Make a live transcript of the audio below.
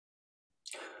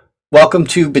Welcome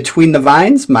to Between the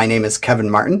Vines. My name is Kevin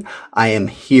Martin. I am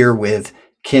here with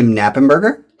Kim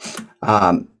Knappenberger.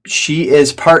 She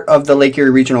is part of the Lake Erie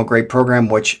Regional Grape Program,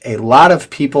 which a lot of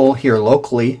people here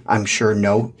locally, I'm sure,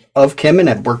 know of Kim and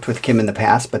have worked with Kim in the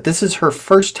past, but this is her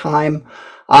first time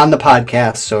on the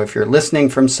podcast. So if you're listening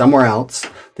from somewhere else,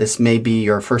 this may be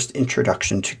your first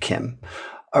introduction to Kim.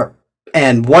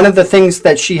 And one of the things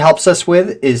that she helps us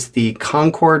with is the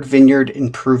Concord Vineyard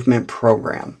Improvement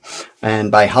Program. And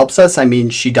by helps us, I mean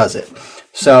she does it.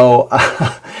 So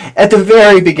at the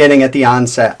very beginning, at the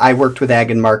onset, I worked with Ag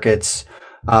and Markets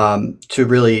to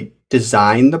really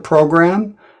design the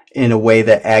program in a way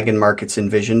that Ag and Markets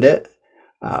envisioned it,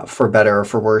 for better or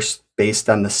for worse, based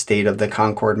on the state of the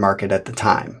Concord market at the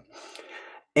time.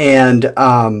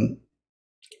 And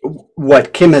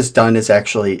what Kim has done is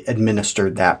actually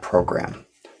administered that program.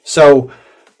 So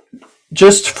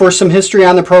just for some history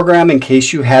on the program, in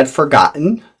case you had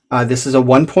forgotten, this is a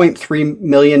 $1.3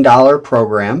 million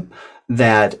program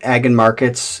that Ag and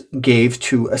Markets gave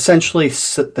to essentially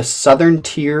the southern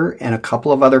tier and a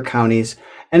couple of other counties,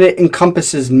 and it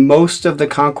encompasses most of the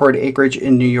Concord acreage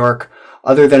in New York,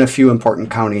 other than a few important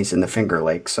counties in the Finger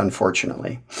Lakes,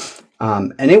 unfortunately.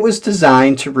 And it was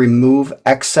designed to remove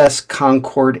excess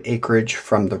Concord acreage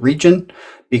from the region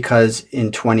because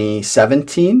in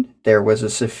 2017, there was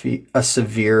a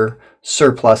severe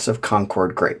surplus of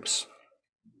Concord grapes.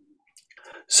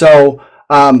 So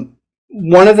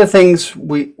one of the things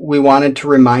we wanted to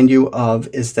remind you of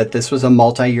is that this was a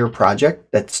multi-year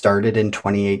project that started in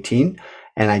 2018.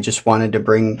 And I just wanted to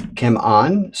bring Kim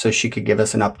on so she could give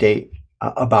us an update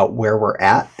about where we're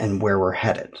at and where we're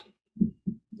headed.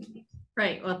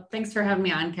 Right. Well, thanks for having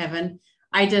me on, Kevin.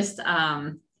 I just, so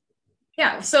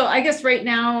I guess right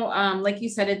now, like you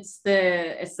said, it's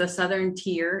the southern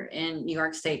tier in New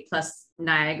York State plus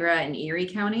Niagara and Erie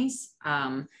counties.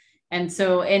 And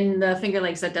so in the Finger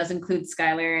Lakes, that does include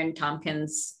Schuyler and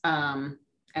Tompkins, and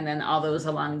then all those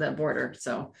along the border.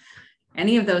 So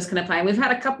any of those can apply. We've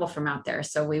had a couple from out there.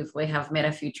 So we have made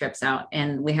a few trips out,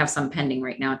 and we have some pending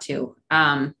right now too.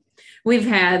 We've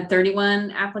had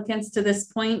 31 applicants to this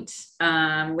point,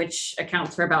 which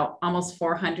accounts for about almost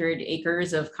 400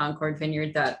 acres of Concord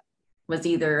vineyard that was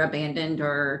either abandoned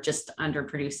or just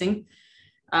underproducing.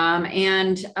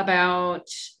 And about,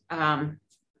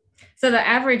 so the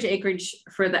average acreage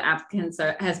for the applicants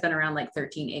has been around like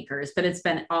 13 acres, but it's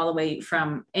been all the way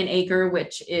from an acre,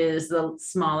 which is the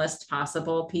smallest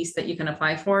possible piece that you can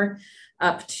apply for,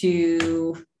 up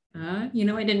to I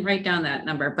didn't write down that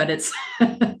number, but it's,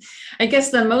 I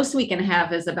guess the most we can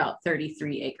have is about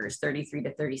 33 acres, 33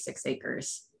 to 36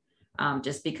 acres,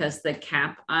 just because the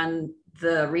cap on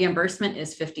the reimbursement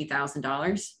is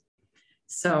 $50,000.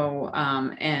 So,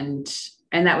 and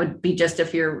that would be just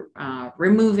if you're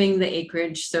removing the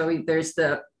acreage. So there's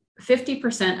the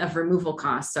 50% of removal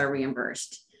costs are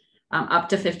reimbursed, up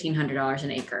to $1,500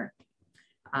 an acre.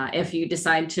 If you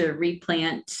decide to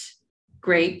replant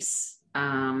grapes,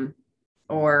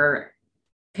 or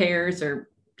pears or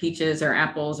peaches or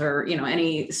apples or,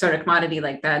 any sort of commodity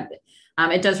like that,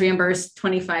 it does reimburse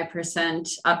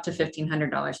 25% up to $1,500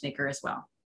 an acre as well.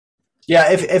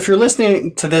 Yeah, if you're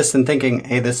listening to this and thinking,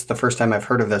 hey, this is the first time I've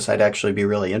heard of this, I'd actually be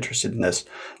really interested in this.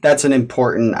 That's an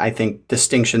important, I think,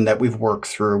 distinction that we've worked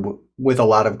through with a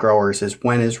lot of growers is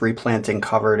when is replanting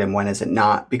covered and when is it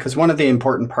not? Because one of the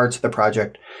important parts of the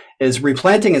project is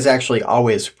replanting is actually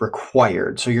always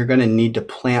required. So you're going to need to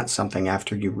plant something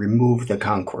after you remove the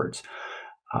concords.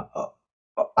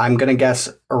 I'm going to guess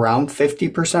around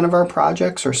 50% of our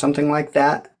projects or something like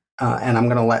that. And I'm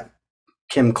going to let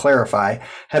Kim clarify,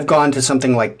 have gone to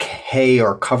something like hay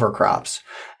or cover crops.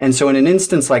 And so in an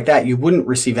instance like that, you wouldn't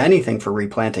receive anything for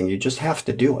replanting. You just have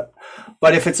to do it.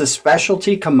 But if it's a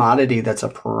specialty commodity that's a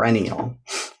perennial,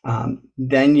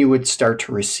 then you would start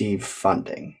to receive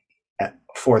funding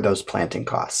for those planting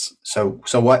costs. So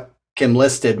what Kim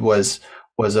listed was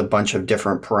a bunch of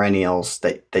different perennials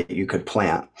that you could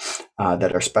plant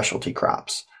that are specialty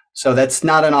crops. So that's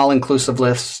not an all-inclusive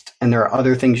list, and there are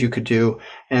other things you could do.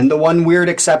 And the one weird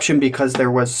exception, because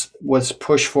there was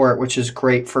push for it, which is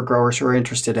great for growers who are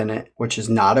interested in it, which is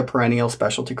not a perennial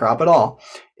specialty crop at all,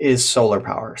 is solar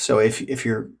power. So if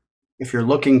you're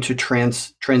looking to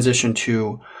transition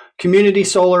to community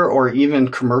solar or even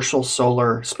commercial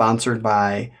solar sponsored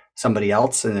by somebody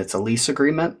else, and it's a lease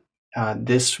agreement,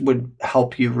 this would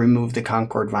help you remove the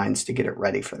Concord vines to get it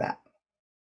ready for that.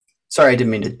 Sorry, I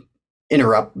didn't mean to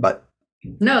interrupt, but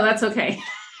no, that's okay.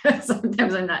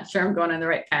 Sometimes I'm not sure I'm going on the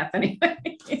right path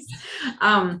anyways.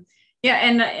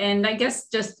 And I guess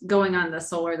just going on the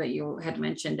solar that you had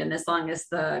mentioned, and as long as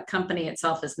the company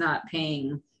itself is not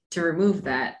paying to remove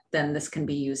that, then this can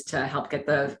be used to help get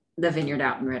the vineyard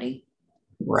out and ready.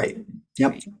 Right.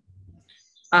 Yep.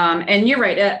 Right. And you're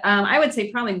right. I would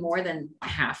say probably more than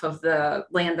half of the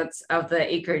land of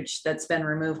the acreage that's been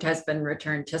removed has been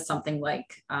returned to something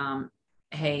like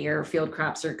hay or field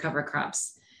crops or cover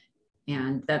crops.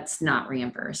 And that's not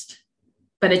reimbursed.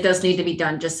 But it does need to be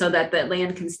done just so that the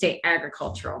land can stay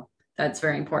agricultural. That's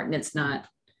very important. It's not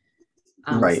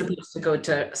supposed to go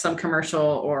to some commercial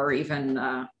or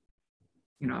even,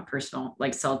 personal,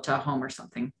 like sell to a home or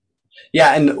something.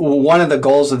 Yeah. And one of the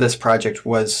goals of this project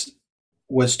was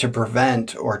to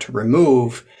prevent or to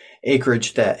remove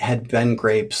acreage that had been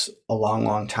grapes a long,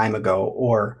 long time ago.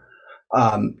 Or,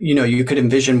 you could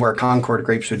envision where Concord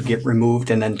grapes would get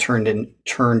removed and then turned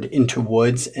into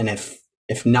woods. And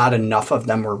if not enough of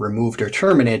them were removed or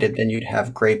terminated, then you'd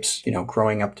have grapes,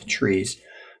 growing up to trees.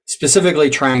 Specifically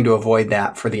trying to avoid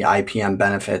that for the IPM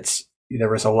benefits. There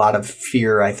was a lot of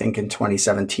fear, I think, in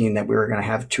 2017 that we were going to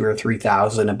have 2,000 or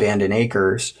 3,000 abandoned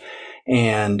acres.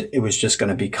 And it was just going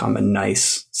to become a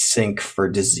nice sink for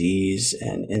disease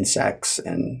and insects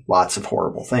and lots of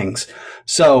horrible things.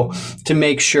 So to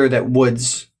make sure that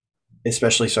woods,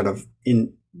 especially sort of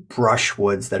in brush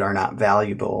woods that are not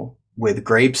valuable with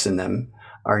grapes in them,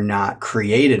 are not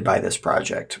created by this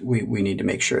project, we need to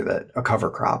make sure that a cover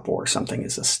crop or something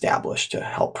is established to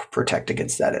help protect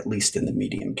against that, at least in the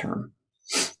medium term.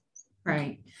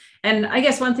 Right. And I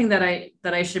guess one thing that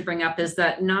I should bring up is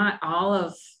that not all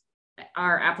of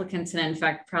our applicants, and in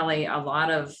fact, probably a lot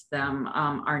of them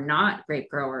are not grape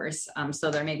growers.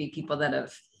 So there may be people that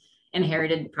have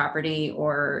inherited property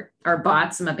or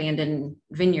bought some abandoned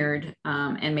vineyard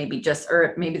and maybe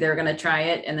they're going to try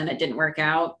it and then it didn't work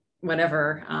out,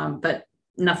 whatever, but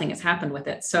nothing has happened with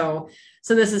it. So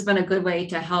this has been a good way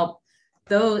to help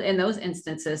in those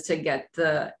instances to get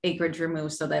the acreage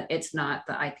removed so that it's not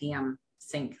the IPM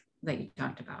sink that you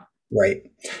talked about. Right.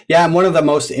 Yeah. And one of the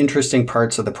most interesting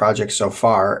parts of the project so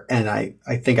far, and I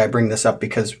think I bring this up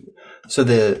because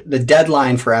the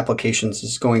deadline for applications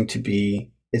is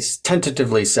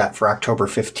tentatively set for October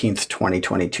 15th,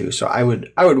 2022. So I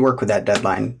would work with that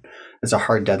deadline as a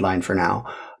hard deadline for now.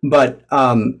 But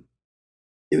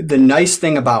the nice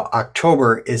thing about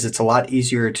October is it's a lot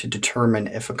easier to determine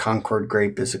if a Concord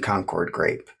grape is a Concord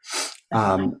grape.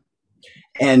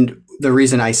 And the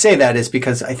reason I say that is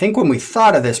because I think when we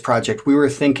thought of this project, we were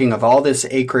thinking of all this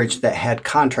acreage that had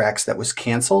contracts that was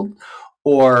canceled,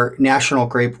 or National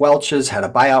Grape Welch's had a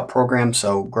buyout program,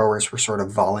 so growers were sort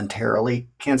of voluntarily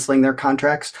canceling their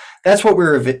contracts. That's what we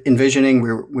were envisioning.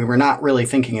 We were not really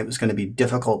thinking it was going to be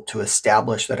difficult to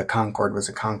establish that a Concord was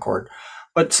a Concord.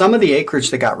 But some of the acreage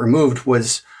that got removed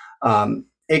was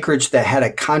acreage that had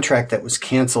a contract that was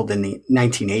canceled in the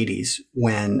 1980s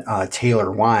when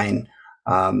Taylor Wine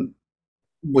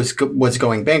was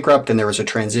going bankrupt, and there was a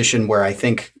transition where I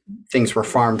think things were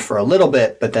farmed for a little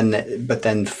bit, but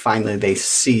then finally they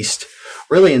ceased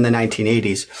really in the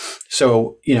 1980s.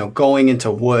 So, going into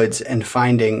woods and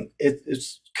finding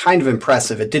it's kind of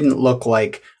impressive. It didn't look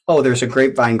like, oh, there's a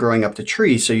grapevine growing up the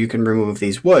tree, so you can remove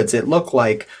these woods. It looked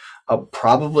like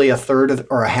probably a third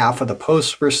or a half of the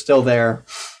posts were still there.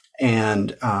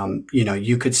 And,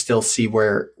 you could still see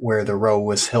where the row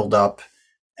was hilled up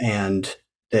and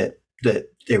that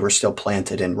they were still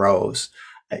planted in rows,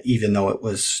 even though it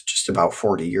was just about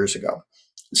 40 years ago.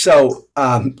 So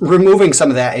removing some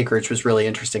of that acreage was really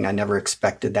interesting. I never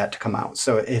expected that to come out.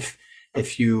 So if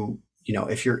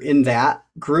you're in that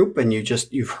group and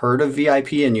you've heard of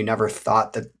VIP and you never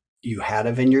thought that you had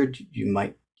a vineyard, you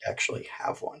might actually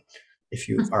have one if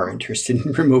you are interested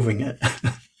in removing it.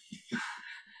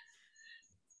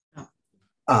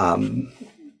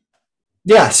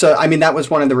 Yeah. So, I mean, that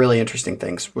was one of the really interesting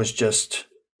things, was just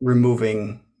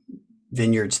removing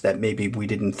vineyards that maybe we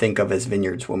didn't think of as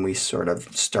vineyards when we sort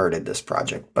of started this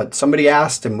project. But somebody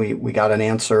asked and we got an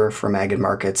answer from Ag and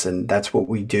Markets, and that's what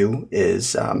we do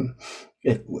is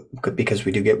because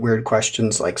we do get weird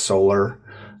questions like solar.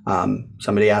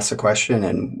 Somebody asks a question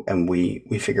and we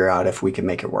figure out if we can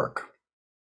make it work.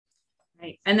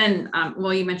 Right. And then,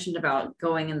 you mentioned about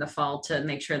going in the fall to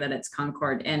make sure that it's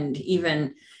Concord, and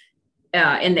even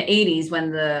in the 80s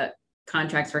when the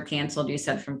contracts were canceled, you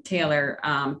said from Taylor,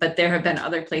 but there have been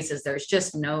other places there's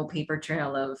just no paper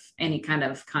trail of any kind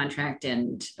of contract,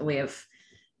 and we have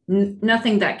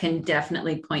nothing that can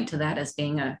definitely point to that as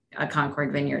being a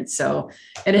Concord vineyard. So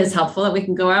it is helpful that we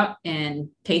can go out and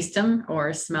taste them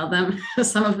or smell them.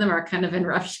 Some of them are kind of in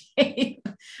rough shape.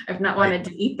 I've not wanted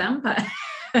to eat them, but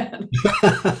then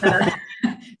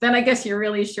I guess you're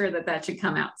really sure that should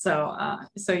come out. So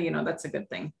that's a good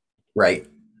thing. Right.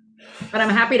 but I'm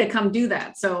happy to come do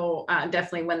that. So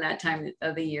definitely when that time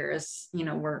of the year is,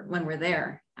 when we're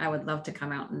there, I would love to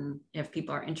come out and if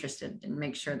people are interested and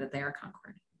make sure that they are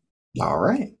Concord. All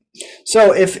right.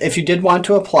 So if you did want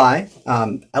to apply,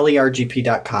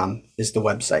 lergp.com is the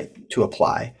website to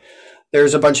apply.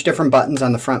 There's a bunch of different buttons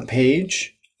on the front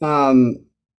page.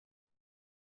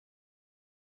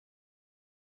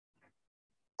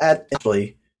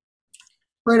 Actually,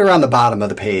 right around the bottom of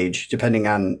the page, depending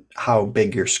on how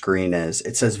big your screen is,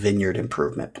 it says Vineyard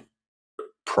Improvement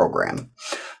Program.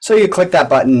 So you click that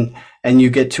button and you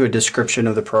get to a description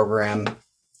of the program,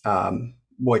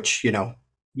 which,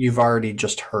 you've already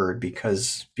just heard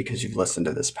because you've listened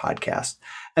to this podcast.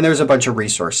 And there's a bunch of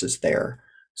resources there.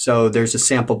 So there's a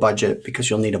sample budget because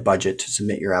you'll need a budget to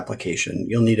submit your application.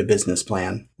 You'll need a business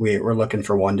plan. We're looking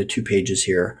for 1 to 2 pages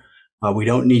here. We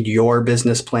don't need your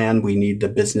business plan. We need the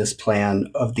business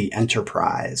plan of the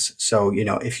enterprise. So,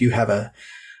 if you have a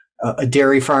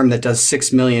dairy farm that does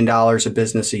 $6 million of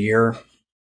business a year,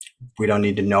 we don't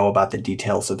need to know about the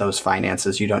details of those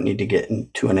finances. You don't need to get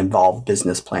into an involved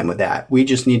business plan with that. We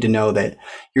just need to know that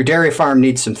your dairy farm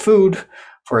needs some food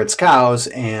for its cows,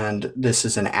 and this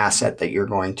is an asset that you're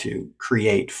going to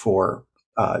create for,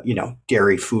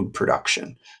 dairy food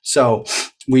production. So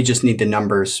we just need the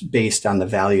numbers based on the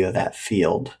value of that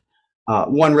field.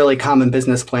 One really common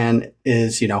business plan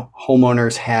is,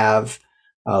 homeowners have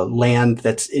land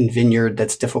that's in vineyard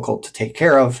that's difficult to take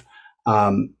care of.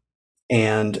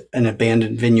 And an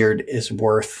abandoned vineyard is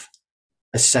worth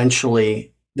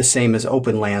essentially the same as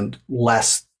open land,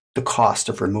 less the cost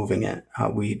of removing it.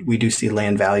 We do see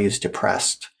land values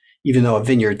depressed, even though a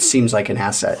vineyard seems like an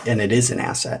asset, and it is an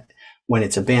asset. When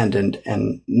it's abandoned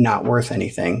and not worth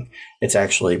anything, it's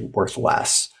actually worth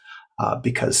less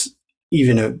because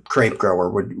even a grape grower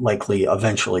would likely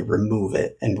eventually remove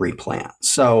it and replant.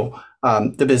 So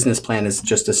the business plan is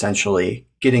just essentially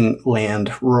getting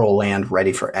rural land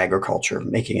ready for agriculture,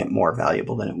 making it more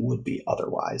valuable than it would be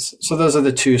otherwise. So those are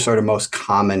the two sort of most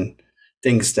common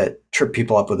things that trip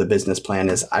people up with a business plan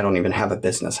is, I don't even have a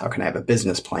business. How can I have a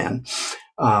business plan?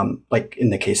 Like in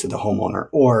the case of the homeowner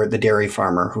or the dairy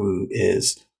farmer who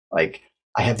is like,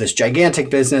 I have this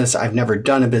gigantic business. I've never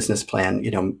done a business plan.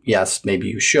 Yes, maybe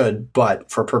you should,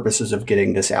 but for purposes of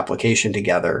getting this application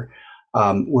together,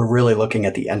 we're really looking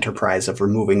at the enterprise of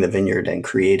removing the vineyard and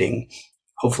creating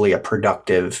hopefully a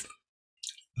productive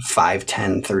 5,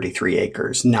 10, 33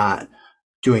 acres, not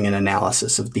doing an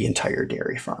analysis of the entire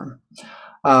dairy farm.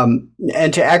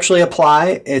 And to actually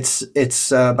apply, it's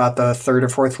about the 3rd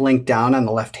or 4th link down on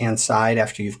the left-hand side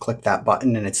after you've clicked that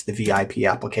button, and it's the VIP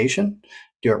application.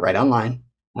 Do it right online.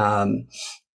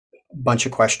 Bunch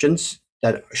of questions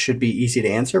that should be easy to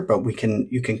answer, but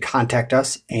you can contact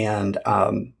us and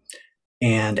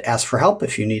ask for help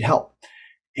if you need help.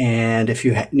 And if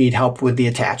you need help with the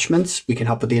attachments, we can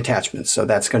help with the attachments. So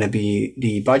that's going to be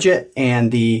the budget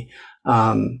and the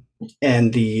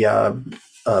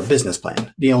business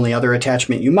plan. The only other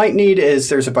attachment you might need is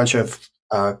there's a bunch of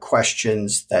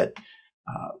questions that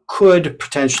could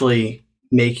potentially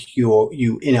make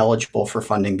you ineligible for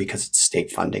funding because it's state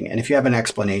funding. And if you have an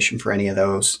explanation for any of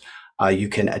those, you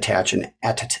can attach an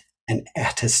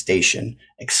attestation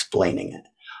explaining it.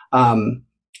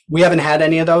 We haven't had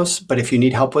any of those, but if you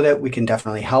need help with it, we can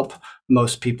definitely help.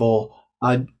 Most people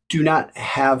do not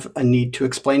have a need to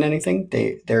explain anything.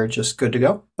 They're just good to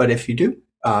go. But if you do,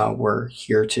 we're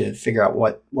here to figure out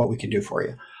what we can do for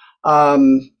you.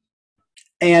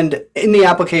 And in the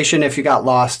application, if you got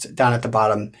lost down at the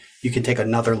bottom, you can take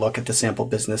another look at the sample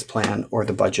business plan or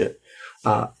the budget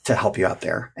to help you out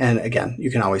there. And again,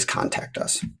 you can always contact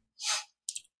us.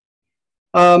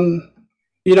 One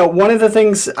of the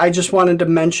things I just wanted to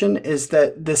mention is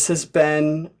that this has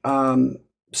been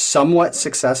somewhat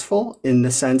successful in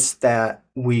the sense that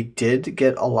we did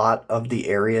get a lot of the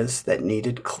areas that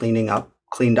needed cleaned up.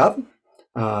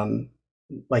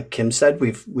 Like Kim said,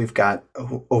 we've got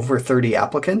over 30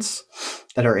 applicants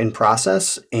that are in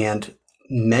process, and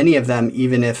many of them,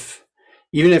 even if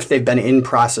they've been in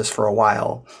process for a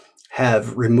while,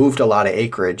 have removed a lot of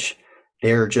acreage.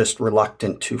 They're just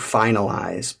reluctant to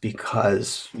finalize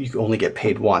because you only get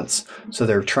paid once. So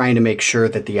they're trying to make sure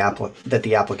that the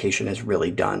application is really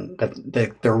done,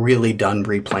 that they're really done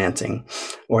replanting,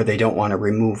 or they don't want to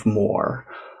remove more.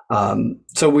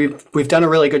 So we've done a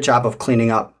really good job of cleaning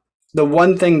up. The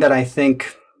one thing that I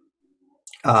think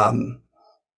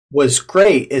was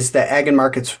great is that Ag and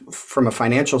Markets, from a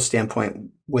financial standpoint,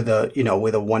 with a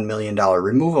 $1 million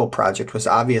removal project, was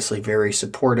obviously very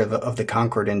supportive of the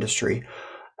Concord industry.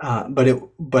 But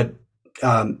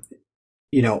I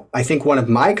think one of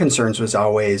my concerns was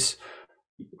always,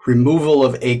 removal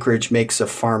of acreage makes a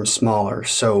farm smaller.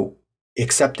 So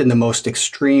except in the most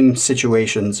extreme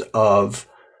situations of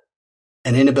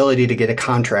an inability to get a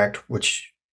contract,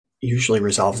 which usually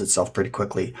resolves itself pretty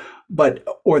quickly,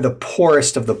 or the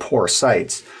poorest of the poor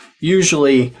sites,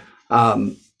 usually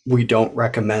we don't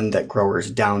recommend that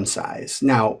growers downsize.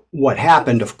 Now, what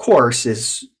happened, of course,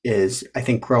 is I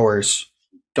think growers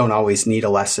don't always need a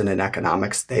lesson in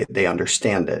economics. They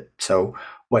understand it. So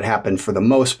what happened for the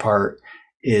most part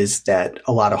is that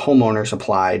a lot of homeowners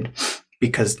applied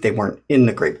because they weren't in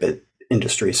the grape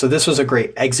industry. So this was a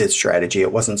great exit strategy.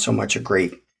 It wasn't so much a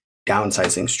great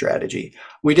downsizing strategy.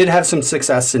 We did have some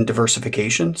success in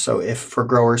diversification. So if for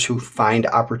growers who find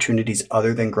opportunities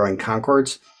other than growing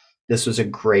Concords, this was a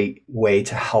great way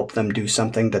to help them do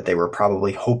something that they were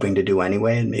probably hoping to do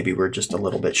anyway, and maybe we're just a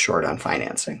little bit short on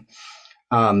financing.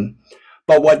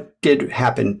 But what did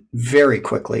happen very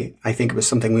quickly, I think it was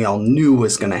something we all knew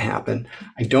was going to happen.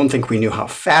 I don't think we knew how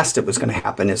fast it was going to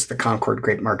happen, is the Concord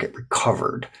grape market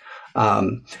recovered.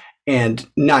 And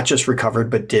not just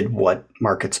recovered, but did what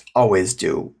markets always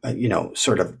do.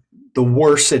 Sort of the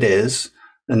worse it is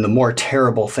and the more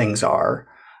terrible things are,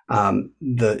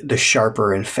 the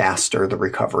sharper and faster the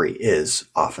recovery is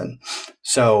often.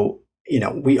 So,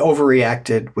 we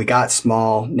overreacted. We got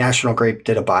small. National Grape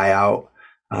did a buyout.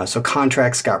 So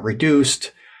contracts got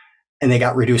reduced, and they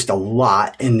got reduced a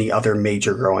lot in the other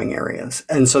major growing areas.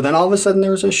 And so then all of a sudden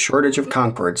there was a shortage of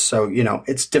Concords. So,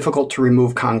 it's difficult to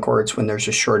remove Concords when there's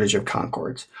a shortage of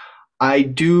Concords. I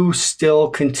do still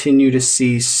continue to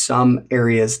see some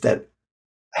areas that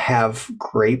have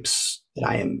grapes that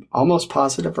I am almost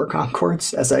positive are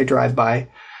Concords as I drive by,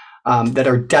 that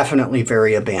are definitely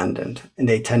very abandoned. And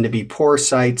they tend to be poor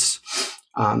sites,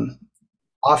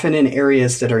 often in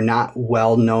areas that are not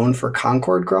well known for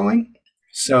Concord growing.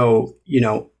 So,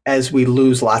 as we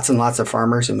lose lots and lots of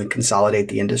farmers and we consolidate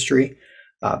the industry,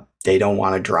 they don't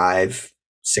want to drive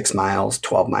 6 miles,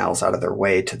 12 miles out of their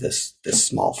way to this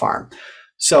small farm.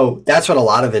 So that's what a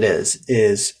lot of it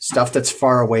is stuff that's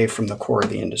far away from the core of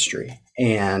the industry.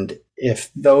 And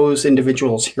if those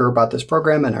individuals hear about this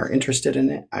program and are interested in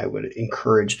it, I would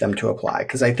encourage them to apply,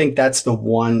 because I think that's the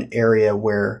one area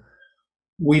where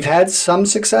we've had some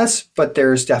success, but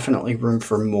there's definitely room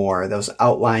for more. Those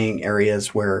outlying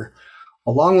areas where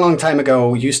a long, long time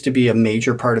ago used to be a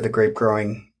major part of the grape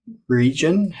growing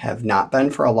region have not been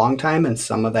for a long time. And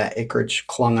some of that acreage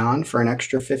clung on for an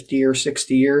extra 50 or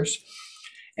 60 years.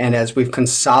 And as we've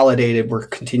consolidated, we're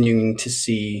continuing to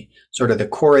see sort of the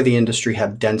core of the industry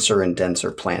have denser and denser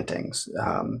plantings.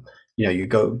 You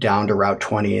go down to Route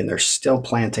 20 and there's still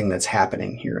planting that's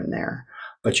happening here and there.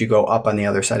 But you go up on the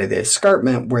other side of the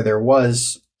escarpment where there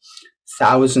was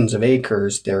thousands of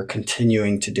acres, they're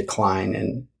continuing to decline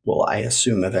and will, I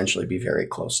assume, eventually be very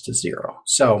close to zero.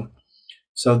 So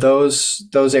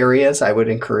those areas I would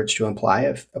encourage to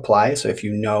apply. So if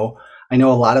I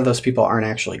know a lot of those people aren't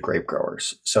actually grape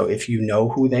growers. So if you know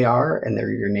who they are and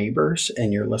they're your neighbors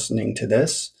and you're listening to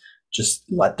this, just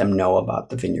let them know about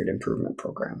the Vineyard Improvement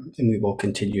Program. And we will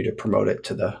continue to promote it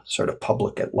to the sort of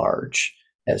public at large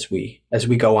as we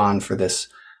go on for this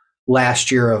last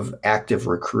year of active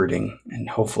recruiting, and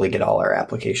hopefully get all our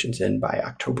applications in by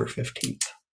October 15th.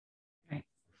 Right.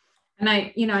 And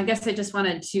I guess I just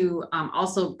wanted to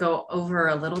also go over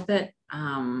a little bit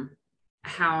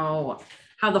how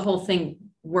the whole thing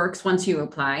works once you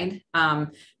applied,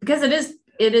 because it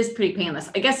is pretty painless.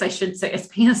 I guess I should say it's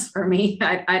painless for me.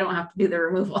 I don't have to do the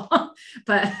removal,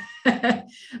 but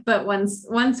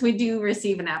once we do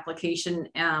receive an application,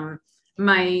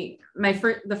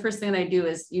 the first thing that I do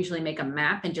is usually make a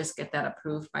map and just get that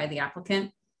approved by the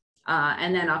applicant.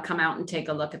 And then I'll come out and take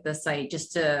a look at the site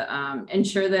just to make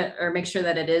sure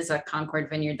that it is a Concord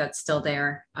vineyard that's still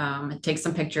there. Take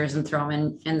some pictures and throw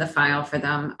them in the file for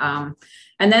them.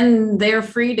 And then they're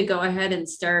free to go ahead and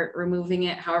start removing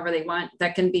it however they want.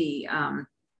 That can be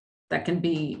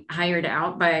hired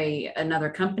out by another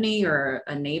company or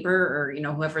a neighbor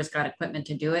or whoever's got equipment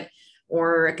to do it,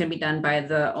 or it can be done by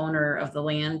the owner of the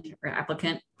land or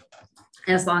applicant,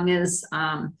 as long as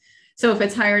so if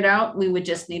it's hired out, we would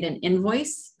just need an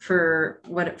invoice for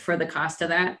the cost of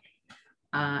that.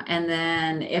 And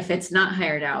then if it's not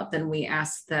hired out, then we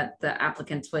ask that the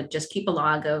applicants would just keep a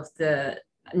log of the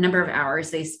number of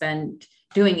hours they spend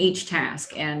doing each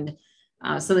task. And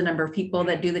so the number of people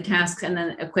that do the tasks and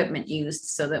then equipment used,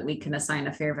 so that we can assign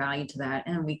a fair value to that.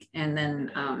 And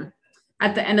then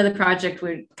at the end of the project,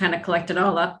 we kind of collect it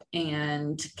all up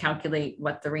and calculate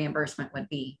what the reimbursement would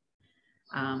be.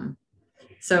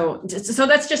 So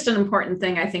that's just an important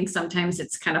thing. I think sometimes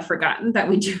it's kind of forgotten that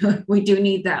we do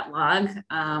need that log,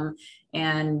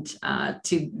 and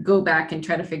to go back and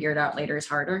try to figure it out later is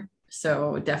harder.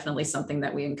 So definitely something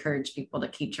that we encourage people to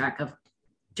keep track of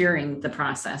during the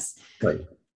process. Right.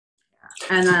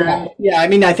 And then, yeah, I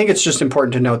mean, I think it's just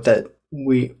important to note that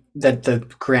the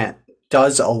grant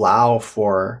does allow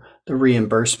for the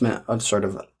reimbursement of sort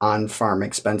of on-farm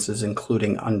expenses,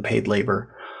 including unpaid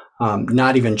labor,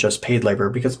 not even just paid labor,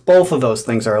 because both of those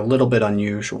things are a little bit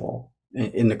unusual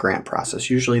in the grant process.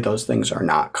 Usually those things are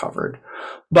not covered.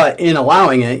 But in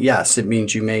allowing it, yes, it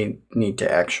means you may need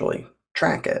to actually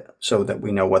track it so that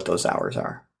we know what those hours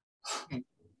are. Okay.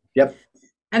 Yep.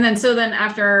 And then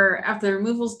after the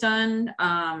removal's done,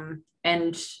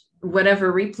 and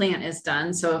whatever replant is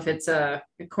done, so if it's a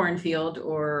cornfield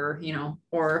or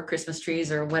or Christmas trees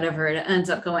or whatever it ends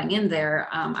up going in there,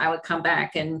 I would come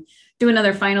back and do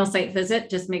another final site visit,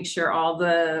 just make sure all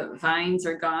the vines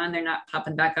are gone, they're not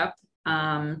popping back up,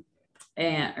 or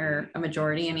a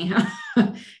majority anyhow.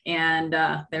 And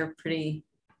they're pretty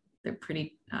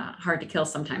hard to kill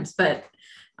sometimes, but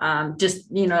just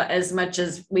as much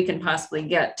as we can possibly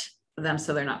get them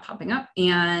so they're not popping up.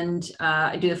 And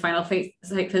I do the final site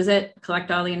visit, collect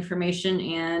all the information,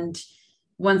 and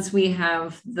once we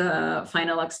have the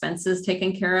final expenses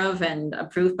taken care of and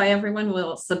approved by everyone,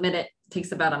 we'll submit it. It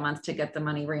takes about a month to get the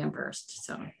money reimbursed.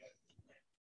 So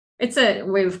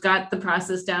we've got the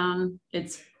process down.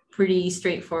 It's pretty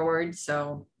straightforward.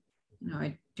 So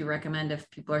I do recommend, if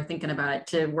people are thinking about it,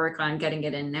 to work on getting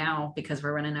it in now, because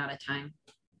we're running out of time.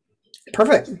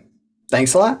 Perfect.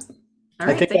 Thanks a lot.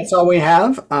 I think that's all we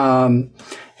have.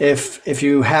 If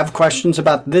you have questions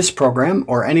about this program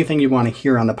or anything you want to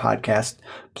hear on the podcast,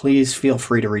 please feel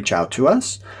free to reach out to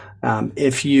us.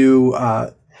 If you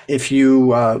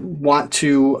want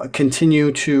to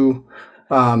continue to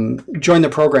join the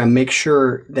program, make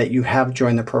sure that you have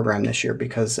joined the program this year,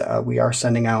 because we are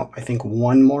sending out, I think,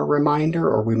 one more reminder,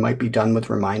 or we might be done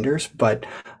with reminders. But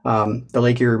the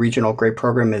Lake Erie Regional GRAPE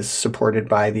Program is supported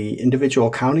by the individual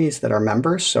counties that are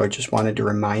members. So I just wanted to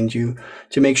remind you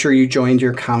to make sure you joined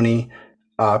your county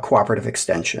cooperative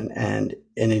extension, and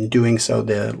in doing so,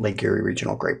 the Lake Erie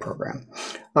Regional GRAPE Program.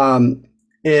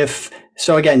 If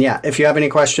you have any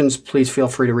questions, please feel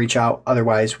free to reach out.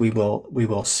 Otherwise, we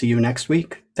will see you next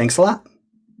week. Thanks a lot.